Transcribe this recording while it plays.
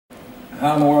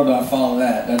How in the world do I follow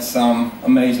that? That's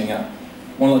amazing. I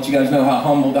want to let you guys know how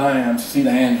humbled I am to see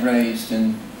the hands raised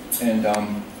and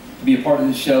to be a part of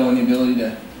this show, and the ability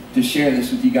to share this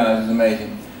with you guys is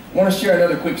amazing. I want to share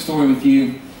another quick story with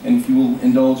you, and if you will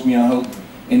indulge me, I hope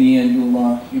in the end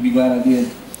you'll be glad I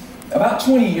did. About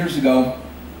 20 years ago,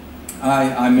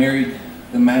 I married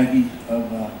the Maggie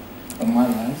of my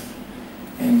life,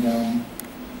 and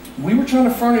we were trying to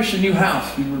furnish a new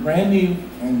house. We were brand new,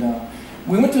 and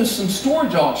we went to some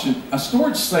storage auction, a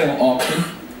storage sale auction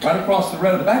right across the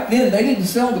road. Back then, they didn't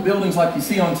sell the buildings like you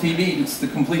see on TV. It's the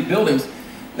complete buildings.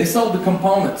 They sold the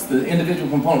components, the individual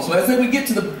components. So as they would get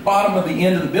to the bottom of the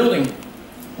end of the building,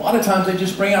 a lot of times they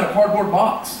just bring out a cardboard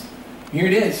box. Here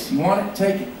it is. You want it?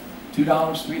 Take it. $2,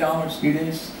 $3. Here it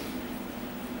is.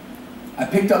 I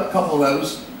picked up a couple of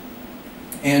those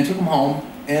and took them home.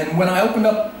 And when I opened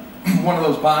up one of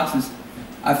those boxes,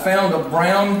 I found a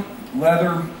brown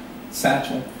leather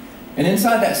satchel. And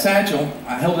inside that satchel,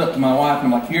 I held it up to my wife,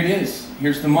 and I'm like, here it is.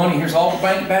 Here's the money. Here's all the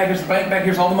bank bag. Here's the bank bag.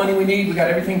 Here's all the money we need. We got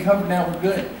everything covered now. We're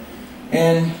good.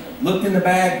 And looked in the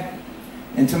bag,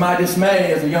 and to my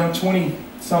dismay, as a young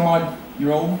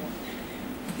 20-some-odd-year-old,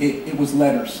 it was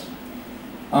letters.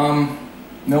 No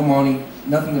money,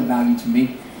 nothing of value to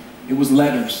me. It was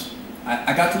letters.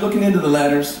 I got to looking into the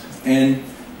letters, and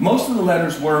most of the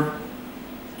letters were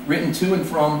written to and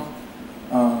from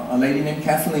a lady named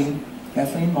Kathleen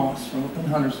Moss from up in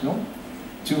Huntersville,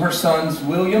 to her sons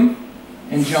William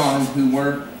and John, who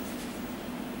were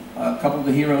a couple of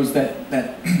the heroes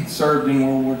that served in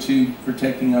World War II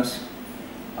protecting us.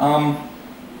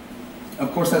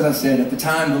 Of course, as I said, at the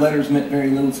time the letters meant very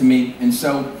little to me, and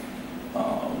so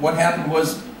what happened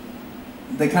was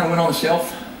they kind of went on the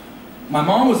shelf. My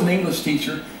mom was an English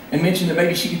teacher and mentioned that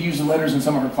maybe she could use the letters in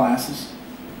some of her classes.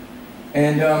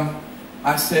 And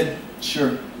I said,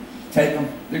 sure, take them.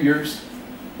 They're yours.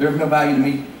 They're of no value to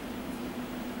me.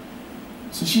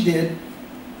 So she did.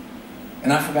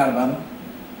 And I forgot about them.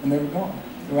 And they were gone.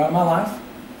 They were out of my life.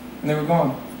 And they were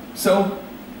gone. So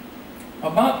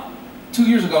about 2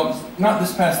 years ago, not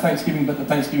this past Thanksgiving, but the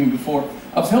Thanksgiving before,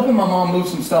 I was helping my mom move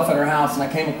some stuff at her house, and I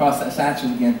came across that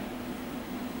satchel again.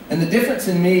 And the difference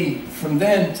in me from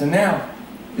then to now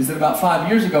is that about 5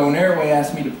 years ago, an Airway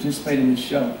asked me to participate in this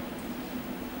show.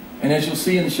 And as you'll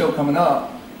see in the show coming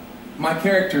up, my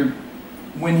character,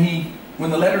 when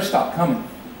the letters stop coming,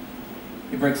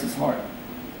 it breaks his heart.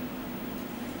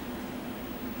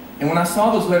 And when I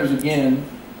saw those letters again,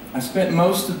 I spent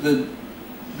most of the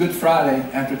Good Friday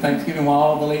after Thanksgiving, while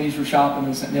all the ladies were shopping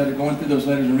and sitting there, going through those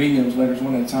letters and reading those letters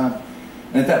one at a time.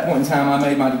 And at that point in time, I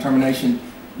made my determination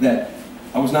that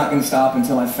I was not going to stop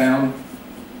until I found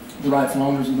the rightful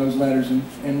owners of those letters, and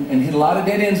hit a lot of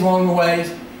dead ends along the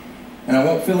ways. And I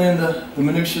won't fill in the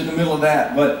minutiae in the middle of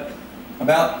that, but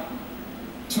about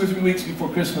 2 or 3 weeks before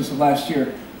Christmas of last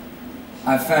year,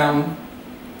 I found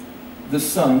the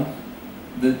son,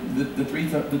 the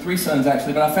three sons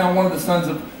actually, but I found one of the sons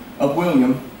of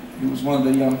William, who was one of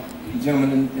the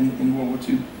gentlemen in World War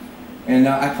II. And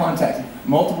I contacted him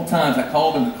multiple times. I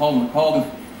called him.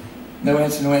 No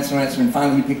answer, and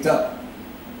finally he picked up.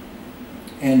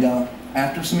 And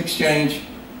after some exchange,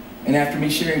 and after me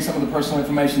sharing some of the personal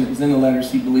information that was in the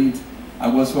letters, he believed I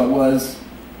was who I was.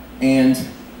 And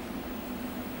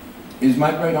it is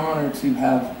my great honor to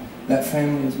have that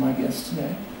family as my guest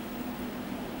today.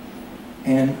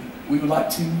 And we would like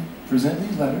to present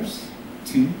these letters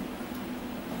to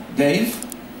Dave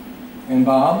and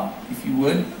Bob, if you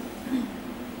would.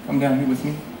 Come down here with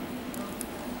me.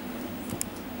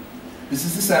 This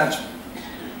is the satchel.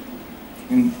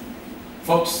 And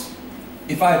folks,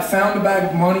 if I had found a bag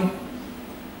of money,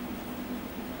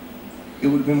 it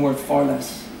would have been worth far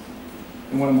less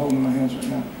than what I'm holding in my hands right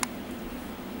now.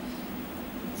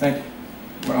 Thank you.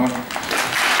 We're honored.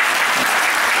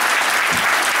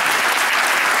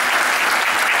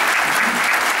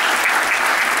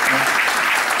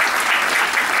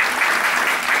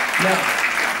 Now,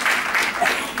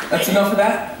 that's enough of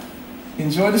that.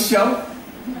 Enjoy the show,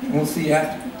 and we'll see you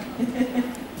after.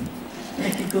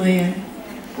 Thank you, Glenn.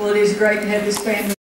 Well, it is great to have this family.